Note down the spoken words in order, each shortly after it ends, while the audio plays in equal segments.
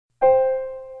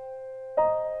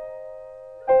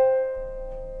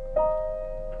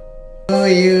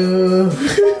you.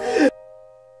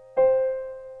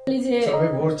 সবে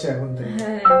ভরছে এখন থেকে।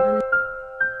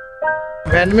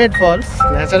 ম্যানমেড ফলস,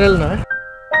 ন্যাচারাল নয়।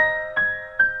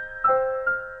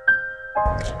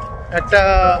 একটা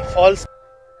ফলস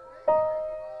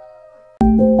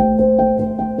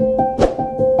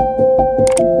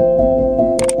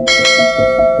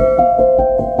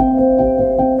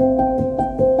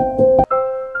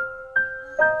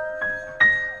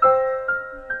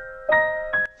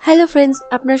হ্যালো ফ্রেন্ডস,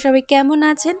 আপনারা সবাই কেমন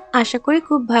আছেন? আশা করি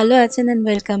খুব ভালো আছেন and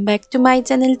welcome back to my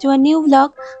channel to a new blog.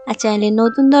 আর চ্যানেলের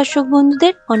নতুন দর্শক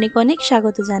বন্ধুদের অনেক অনেক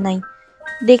স্বাগত জানাই।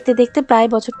 দেখতে দেখতে প্রায়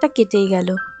বছরটা কেটেই গেল,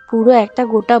 পুরো একটা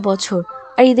গোটা বছর।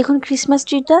 আর এই দেখুন ক্রিসমাস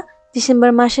ট্রিটা ডিসেম্বর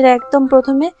মাসের একদম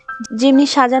প্রথমে যেমনি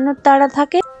সাজানোর তাড়া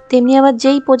থাকে, তেমনি আবার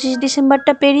যেই 25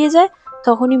 ডিসেম্বরটা পেরিয়ে যায়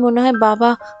তখনই মনে হয় বাবা,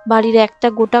 বাড়ির একটা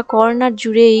গোটা কর্নার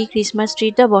জুড়ে এই ক্রিসমাস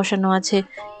ট্রিটা বসানো আছে।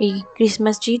 এই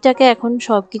ক্রিসমাস ট্রিটাকে এখন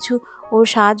সবকিছু ওর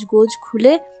সাজগোজ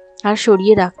খুলে আর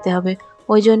সরিয়ে রাখতে হবে।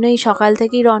 ওই জন্যই সকাল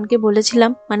থেকেই রনকে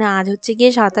বলেছিলাম, মানে আজ হচ্ছে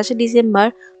গিয়ে 27শে ডিসেম্বর,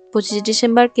 25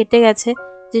 ডিসেম্বর কেটে গেছে,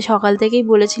 যে সকাল থেকেই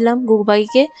বলেছিলাম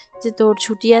গুগবাইকে যে তোর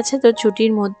ছুটি আছে, তোর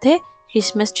ছুটির মধ্যে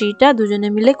ক্রিসমাস ট্রিটা দুজনে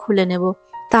মিলে খুলে নেব।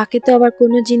 তাকে তো আবার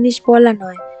কোনো জিনিস বলা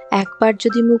নয়, একবার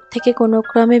যদি মুখ থেকে কোনো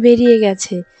ক্রমে বেরিয়ে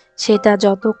গেছে, সেটা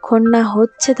যতক্ষণ না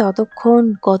হচ্ছে ততক্ষণ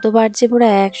কতবার যে পুরো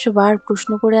 100 বার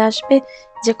প্রশ্ন করে আসবে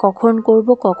যে কখন করব,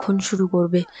 কখন শুরু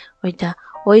করবে ওইটা।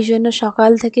 ওই জন্য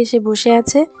সকাল থেকে সে বসে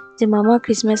আছে যে মামা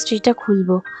ক্রিসমাস ট্রিটা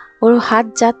খুলবো। ওর হাত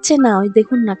যাচ্ছে না, ওই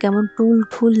দেখুন না কেমন টুল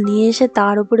ঠুল নিয়ে এসে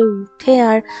তার উপরে উঠে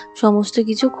আর সমস্ত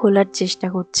কিছু খোলার চেষ্টা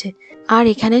করছে। আর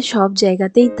এখানে সব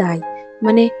জায়গাতেই তাই,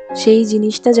 মানে সেই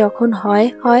জিনিসটা যখন হয়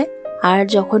হয় আর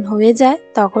যখন হয়ে যায়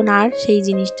তখন আর সেই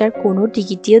জিনিসটার কোনো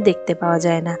টিকিটিও দেখতে পাওয়া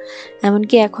যায় না।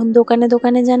 এমনকি এখন দোকানে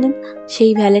দোকানে জানেন,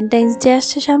 সেই ভ্যালেন্টাইন্স ডে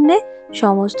আসছে সামনে,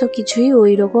 সমস্ত কিছুই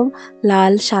ওই রকম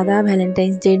লাল সাদা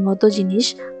ভ্যালেন্টাইন্স ডে এর মতো জিনিস,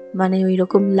 মানে ওই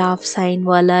রকম লাভ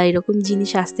সাইনওয়ালা এরকম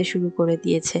জিনিস আসতে শুরু করে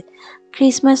দিয়েছে।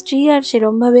 ক্রিসমাস ট্রি আর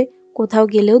সেরম ভাবে কোথাও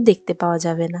গেলেও দেখতে পাওয়া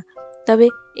যাবে না। তবে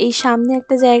এই সামনে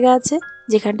একটা জায়গা আছে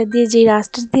যেখানটা দিয়ে, যেই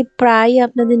রাস্তাটা দিয়ে প্রায়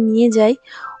আপনাদের নিয়ে যাই,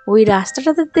 ওই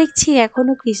রাস্তাটাতে দেখছি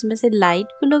এখনো ক্রিসমাসের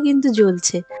লাইটগুলো কিন্তু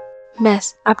জ্বলছে। ব্যাস,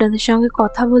 আপনাদের সঙ্গে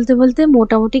কথা বলতে বলতে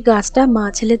মোটামুটি গাছটা মা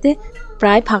ছেলেতে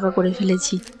প্রায় ফাঁকা করে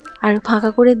ফেলেছি। আর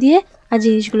ফাঁকা করে দিয়ে আর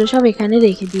জিনিসগুলো সব এখানে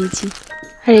রেখে দিয়েছি।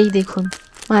 আর এই দেখুন,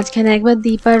 মাঝখানে একবার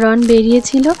দীপ আর রন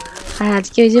বেরিয়েছিল, আর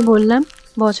আজকে ওই যে বললাম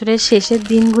বছরের শেষের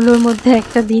দিনগুলোর মধ্যে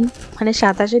একটা দিন, মানে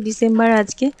 27শে ডিসেম্বর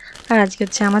আজকে, আর আজকে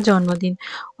হচ্ছে আমার জন্মদিন।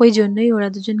 ওই জন্যই ওরা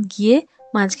দুজন গিয়ে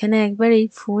মাঝখানে একবার এই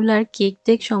ফুল আর কেক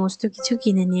টেক সমস্ত কিছু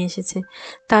কিনে নিয়ে এসেছে।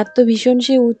 তার তো ভীষণ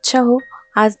সে উৎসাহ,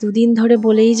 আজ দুদিন ধরে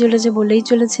বলেই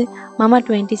চলেছে মামা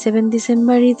 27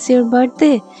 ডিসেম্বর ইটস ইউর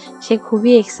বার্থডে। সে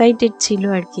খুবই এক্সাইটেড ছিল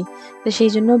আর কি। তো সেই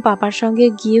জন্য পাপার সঙ্গে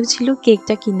গিয়েও ছিল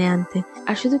কেকটা কিনে আনতে।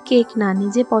 আর শুধু কেক না,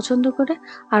 নিজে পছন্দ করে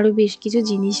আরো বেশ কিছু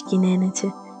জিনিস কিনে এনেছে।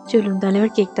 চলুন তাহলে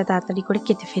এবার কেকটা তাড়াতাড়ি করে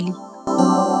কেটে ফেলি।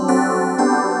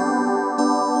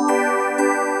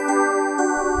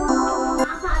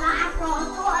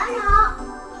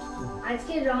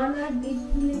 আজকে রন আর দীপ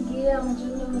গিয়ে আমার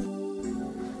জন্য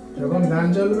যখন গান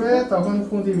চলবে তখন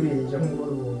ফু দিবি, যখন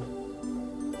বলবো।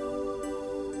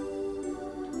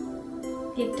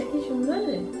 কেকটা কি সুন্দর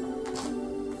রে,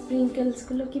 স্প্রিঙ্কেলস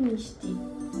গুলো কি মিষ্টি,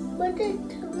 but it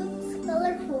looks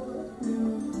colorful.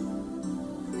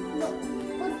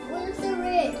 What is the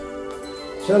red?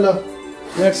 চলো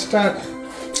let's start.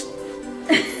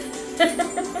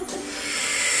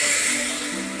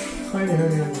 Hi.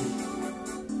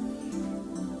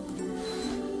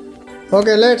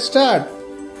 Okay, let's start.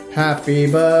 Happy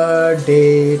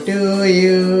birthday to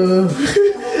you.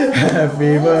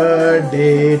 Happy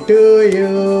birthday to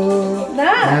you.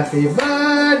 Happy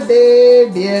birthday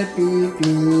dear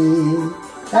Pipi.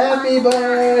 Happy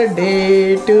birthday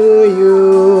to you.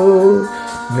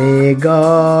 May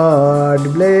God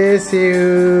bless you.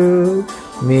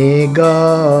 May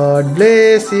God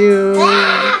bless you.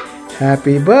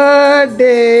 Happy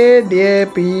birthday dear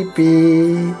Pipi.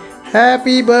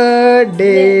 Happy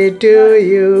birthday to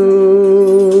you.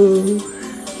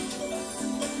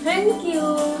 Thank you.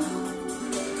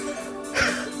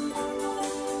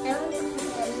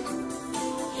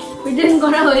 Pretend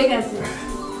করা হয়ে গেছে।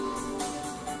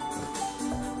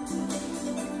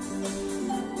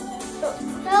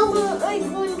 How am I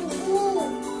going to go?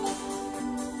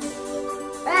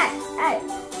 Hey.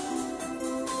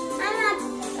 I'm not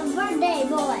a birthday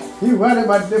boy. You are a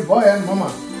birthday boy and mama.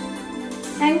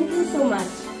 Thank you so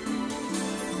much.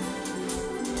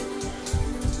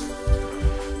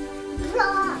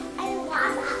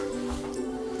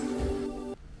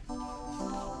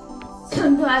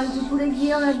 তো আজ দুপুরে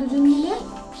গিয়ে আমরা দুজন মিলে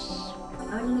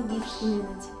আমার জন্য গিফট কিনে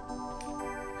এনেছে।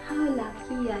 How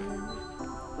lucky I am.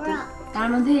 দেখতে। তার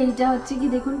মধ্যে এইটা হচ্ছে কি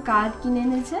দেখুন কার্ড কিনে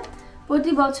এনেছে,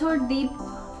 প্রতি বছর দীপ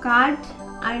কার্ড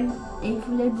আর এই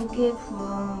ফুলের বুকে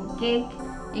কেক,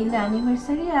 এগুলো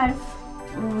অ্যানিভার্সারি আর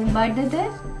বার্থডেতে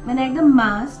মানে একদম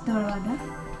মাস ধরোয়াটা।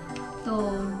 তো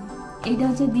এইটা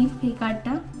হচ্ছে দীপ এই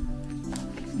কার্ডটা,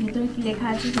 ভেতরে কি লেখা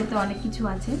আছে সেটা অনেক কিছু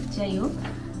আছে, যাই হোক।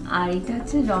 আর এটা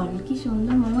হচ্ছে রন, কি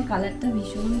সুন্দর মামা, কালারটা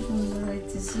ভীষণ সুন্দর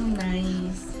হয়েছে, so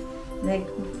nice, like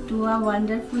to a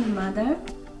wonderful mother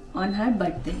on her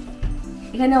birthday.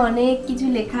 এখানে অনেক কিছু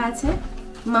লেখা আছে,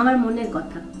 মামার মনের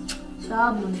কথা,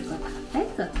 সব মনের কথা, তাই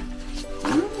তো।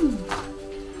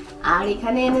 আর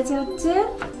এখানে এনেছে হচ্ছে,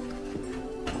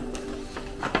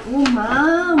 ও মা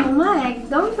মামা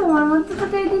একদম তোমার মতো তো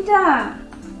টেডিটা,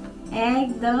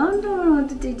 একদম তোমার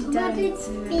মতো টেডিটা।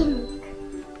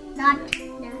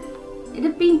 এটা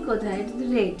পিঙ্ক কোথায়, এটা তো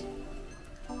রেড।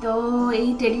 তো এই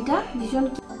টেডিটা ভীষণ,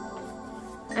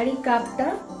 আর এই কাপটা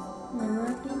মামা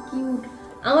কি কিউট।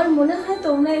 আমার মনে হয়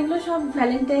তোমরা এগুলো সব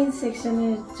ভ্যালেন্টাইন সেকশনে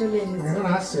চলে এসেছো, এখন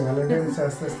আসছে ভ্যালেন্টাইন্স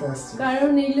আস্তে আস্তে আসছে,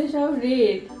 কারণ এগুলো সব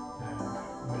রেড।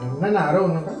 না না আরো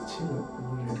অন্য কালার ছিল,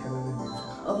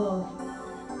 ও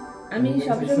আমি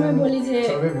সবসময় বলি যে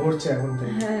সবে ভরছে এখন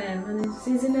থেকে। হ্যাঁ মানে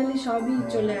সিজনালি সবই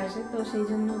চলে আসে, তো সেই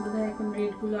জন্য বোধহয় এখন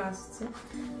রেড গুলো আসছে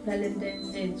ভ্যালেন্টাইন্স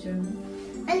ডে এর জন্য।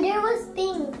 And there was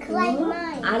pink, like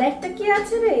mine. আর একটা কি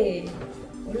আছে রে,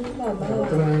 ওরে বাবা,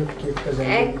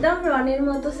 একদম রনের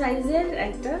মতো সাইজের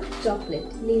একটা chocolate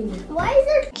Neil. Why is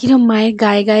it? কিরম মায়ের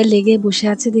গায়ে গায়ে লেগে বসে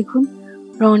আছে দেখুন।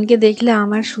 রনকে দেখলে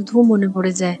আমার শুধু মনে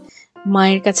পড়ে যায়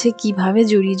মায়ের কাছে কিভাবে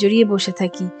জড়িয়ে জড়িয়ে বসে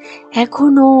থাকি।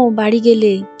 এখনো বাড়ি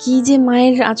গেলে কি যে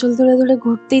মায়ের আঁচল ধরে ধরে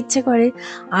ঘুরতে ইচ্ছে করে,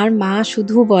 আর মা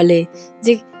শুধু বলে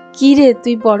যে কি রে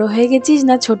তুই বড় হয়ে গেছিস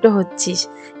না ছোট হচ্ছিস।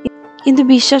 কিন্তু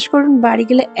বিশ্বাস করুন বাড়ি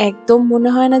গেলে একদম মনে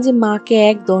হয় না যে মাকে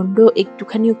এক দণ্ড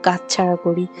একটুখানিও কাজ ছাড়া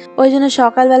করি। ওই জন্য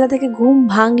সকালবেলা থেকে ঘুম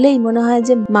ভাঙলেই মনে হয়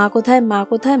যে মা কোথায়, মা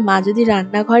কোথায়। মা যদি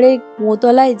রান্নাঘরে,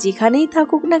 কুঁয়োতলায়, যেখানেই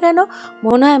থাকুক না কেন,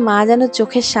 মনে হয় মা যেন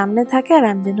চোখের সামনে থাকে আর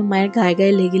আমি যেন মায়ের গায়ে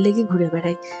গায়ে লেগে লেগে ঘুরে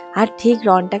বেড়াই। আর ঠিক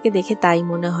রনটাকে দেখে তাই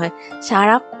মনে হয়,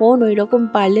 সারাক্ষণ ওই রকম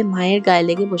পারলে মায়ের গায়ে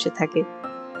লেগে বসে থাকে।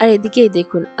 আর এদিকেই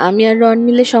দেখুন আমি আর রন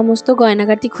মিলে সমস্ত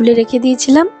গয়নাগাটি খুলে রেখে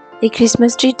দিয়েছিলাম এই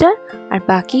ক্রিসমাস ট্রিটা, আর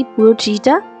বাকি পুরো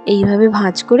ট্রিটা এইভাবে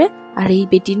ভাঁজ করে আর এই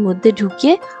পেটির মধ্যে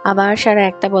ঢুকিয়ে আবার সারা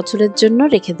একটা বছরের জন্য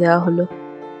রেখে দেওয়া হলো।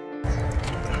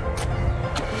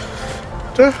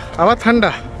 তো আবার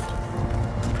ঠান্ডা,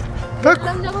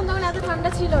 যখন তখন এত ঠান্ডা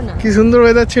ছিল না, কি সুন্দর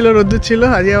ওয়েদার ছিল, রোদ্দুর ছিল,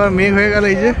 আজকে আবার মেঘ হয়ে গেল।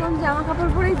 এই যে এখন জামা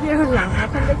কাপড় পরেই বের হলাম,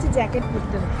 এখন দেখছি জ্যাকেট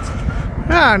পরতে হচ্ছে।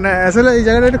 হ্যাঁ না আসলে এই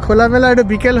জায়গাটা একটু খোলামেলা, একটু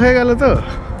বিকেল হয়ে গেল তো।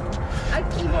 আর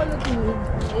কি বলো তুমি,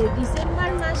 ডিসেম্বর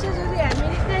মাসে যদি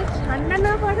আমেরিকায় ঠান্ডা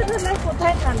না পড়ে তাহলে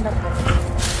কোথায় ঠান্ডা পড়ে?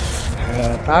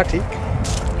 হ্যাঁ তা ঠিক।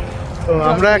 তো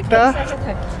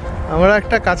আমরা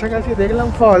একটা কাছাকাছি দেখলাম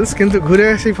ফলস, কিন্তু ঘুরে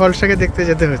সেই ফলসটাকে দেখতে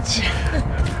যেতে হচ্ছে।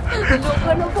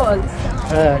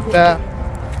 হ্যাঁ একটা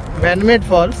ম্যানমেড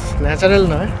ফলস, ন্যাচারাল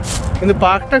নয়, কিন্তু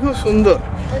পার্কটা খুব সুন্দর।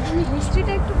 তুমি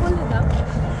হিস্ট্রিটা একটু বলে দাও।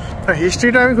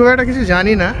 হিস্ট্রিটা আমি খুব একটা কিছু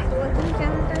জানি না,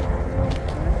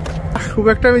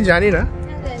 আমি জানি না।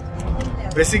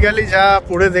 বেসিক্যালি যা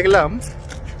পড়ে দেখলাম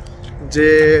যে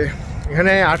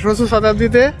এখানে 1800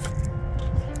 শতাব্দীতে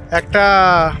একটা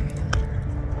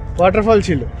ওয়াটারফল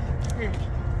ছিল,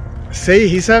 সেই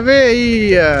হিসাবে এই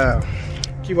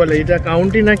কি বলে এটা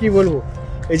কাউন্টি না কি বলবো,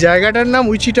 এই জায়গাটার নাম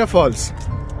উইচিটা ফলস।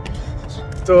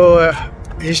 তো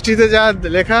হিস্ট্রিতে যা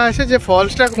লেখা আছে যে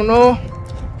ফলসটা কোনো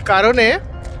কারণে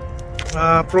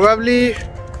প্রবাবলি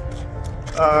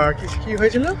কি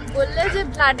হয়েছিল, বললে যে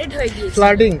ফ্লাডেড হয়ে গিয়েছে।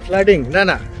 ফ্লাডিং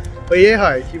না ওই ইয়ে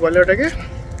হয়, কি বলে ওটাকে,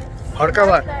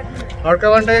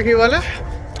 হরকাবানটাকে কি বলে,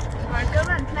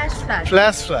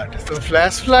 ফ্ল্যাশ ফ্লাড। তো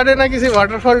ফ্ল্যাশ ফ্লাডে নাকি সেই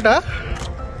ওয়াটারফলটা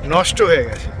নষ্ট হয়ে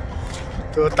গেছে।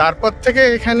 তো তারপর থেকে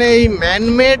এখানে এই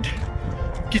ম্যানমেড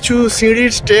কিছু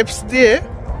সিঁড়ির স্টেপস দিয়ে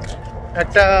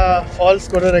একটা ফলস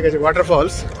করে রেখেছে,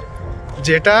 ওয়াটারফলস,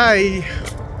 যেটা এই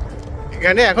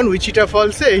এখানে এখন উইচিটা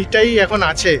ফলসে এইটাই এখন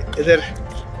আছে এদের,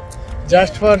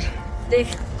 জাস্ট ফর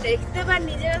দেখতে বা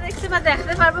নিজেরা দেখতে বা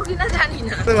দেখতে পারবো কিনা জানি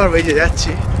না, দেখতে পারবো। এই যে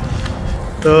যাচ্ছি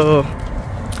তো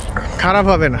খারাপ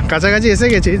হবে না, কাছাকাছি এসে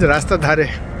গেছি রাস্তার ধারে।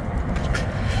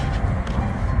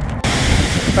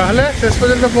 তাহলে শেষ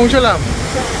পর্যন্ত পৌঁছলাম,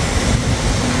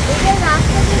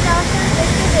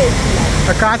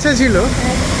 কাছে ছিল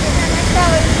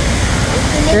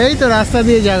এই তো রাস্তা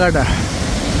দিয়ে জায়গাটা।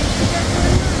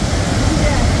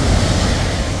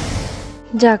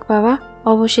 যাক বাবা,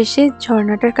 অবশেষে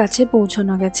ঝর্ণাটার কাছে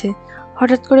পৌঁছানো গেছে।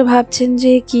 হঠাৎ করে ভাবছেন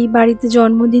যে কি বাড়িতে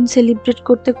জন্মদিন সেলিব্রেট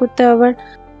করতে করতে আবার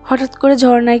হঠাৎ করে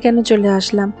ঝর্ণায় কেন চলে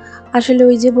আসলাম। আসলে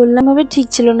ওই যে বললাম ভাবে ঠিক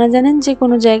ছিল না জানেন, যে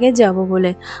কোনো জায়গায় যাব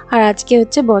বলে। আর আজকে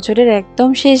হচ্ছে বছরের একদম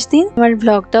শেষ দিন, আমার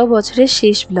ব্লগটাও বছরের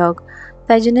শেষ ব্লগ,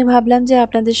 তাই জন্য ভাবলাম যে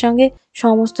আপনাদের সঙ্গে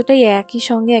সমস্তটাই একই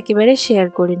সঙ্গে একেবারে শেয়ার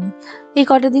করে নিই। এই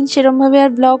কটা দিন সেরমভাবে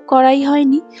আর ব্লগ করাই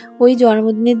হয়নি, ওই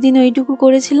জন্মদিনের দিন ওইটুকু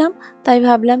করেছিলাম, তাই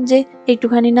ভাবলাম যে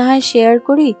একটুখানি না হয় শেয়ার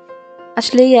করি।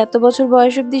 আসলে এই এত বছর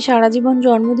বয়স অবধি সারা জীবন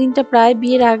জন্মদিনটা প্রায়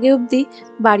বিয়ের আগে অবধি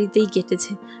বাড়িতেই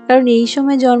কেটেছে, কারণ এই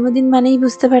সময় জন্মদিন মানেই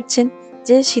বুঝতে পারছেন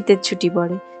যে শীতের ছুটি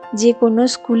পড়ে, যে কোনো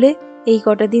স্কুলে এই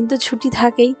কটা দিন তো ছুটি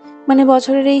থাকেই। মানে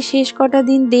বছরের এই শেষ কটা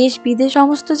দিন দেশ বিদেশ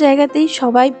সমস্ত জায়গাতেই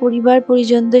সবাই পরিবার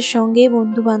পরিজনদের সঙ্গে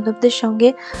বন্ধু বান্ধবদের সঙ্গে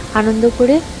আনন্দ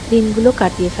করে দিনগুলো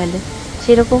কাটিয়ে ফেলে।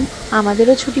 সেরকম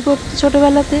আমাদেরও ছুটি পড়তো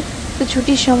ছোটবেলাতে, তো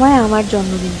ছুটির সময় আমার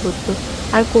জন্মদিন পড়তো।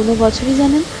 আর কোনো বছরই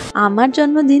জানেন আমার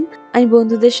জন্মদিন আমি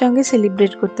বন্ধুদের সঙ্গে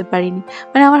সেলিব্রেট করতে পারিনি।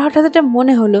 মানে আমার হঠাৎ একটা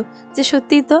মনে হলো যে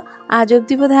সত্যিই তো আজ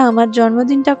অব্দি বোধহয় আমার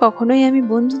জন্মদিনটা কখনোই আমি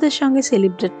বন্ধুদের সঙ্গে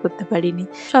সেলিব্রেট করতে পারিনি।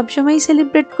 সবসময়ই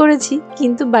সেলিব্রেট করেছি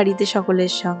কিন্তু বাড়িতে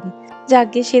সকলের সঙ্গে।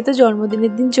 যাকে সে তো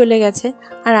জন্মদিনের দিন চলে গেছে,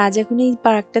 আর আজ এখন এই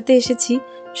পার্কটাতে এসেছি।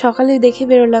 সকালে দেখে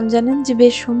বেরোলাম জানেন যে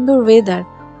বেশ সুন্দর ওয়েদার,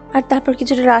 আর তারপর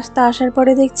কিছুটা রাস্তা আসার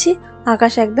পরে দেখছি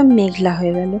আকাশ একদম মেঘলা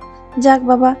হয়ে গেল। যাক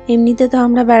বাবা, এমনিতে তো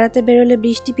আমরা বেড়াতে বেরোলে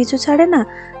বৃষ্টি পিছু ছাড়ে না,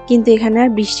 কিন্তু এখানে আর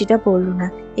বৃষ্টিটা পড়লো না।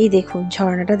 এই দেখুন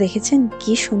ঝর্ণাটা দেখেছেন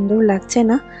কি সুন্দর লাগছে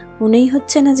না? মনেই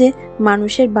হচ্ছে না যে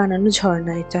মানুষের বানানো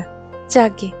ঝর্ণা এটা।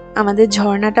 যাকে আমাদের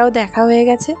ঝর্ণাটাও দেখা হয়ে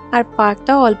গেছে, আর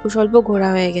পার্কটাও অল্প স্বল্প ঘোরা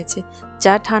হয়ে গেছে।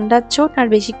 যা ঠান্ডার চোট, আর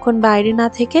বেশিক্ষণ বাইরে না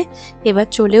থেকে এবার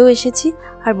চলেও এসেছি।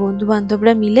 আর বন্ধু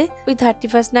বান্ধবরা মিলে ওই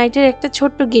 31st নাইটের একটা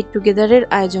ছোট্ট গেট টুগেদারের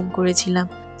আয়োজন করেছিলাম,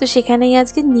 তো সেখানেই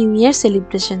আজকে নিউ ইয়ার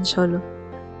সেলিব্রেশন হলো।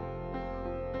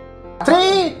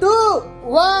 3, 2,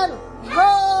 1,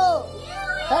 go!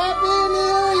 Happy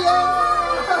New Year!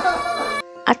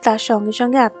 আর তার সঙ্গে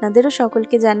সঙ্গে আপনাদেরও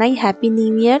সকলকে জানাই হ্যাপি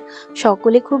নিউ ইয়ার।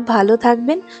 সকলে খুব ভালো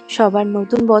থাকবেন, সবার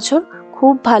নতুন বছর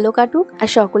খুব ভালো কাটুক, আর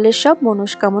সকলের সব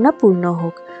মনস্কামনা পূর্ণ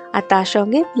হোক। আর তার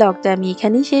সঙ্গে ব্লগটা আমি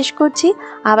এখানেই শেষ করছি।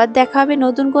 আবার দেখা হবে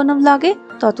নতুন কোনো ব্লগে।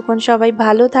 ততক্ষণ সবাই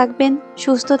ভালো থাকবেন,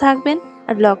 সুস্থ থাকবেন।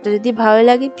 আর ব্লগটা যদি ভালো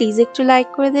লাগে প্লিজ একটু লাইক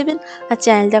করে দেবেন, আর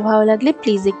চ্যানেলটা ভালো লাগলে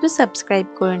প্লিজ একটু সাবস্ক্রাইব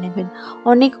করে নেবেন।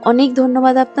 অনেক অনেক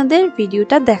ধন্যবাদ আপনাদের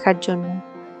ভিডিওটা দেখার জন্য।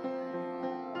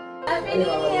 Happy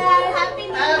New Year!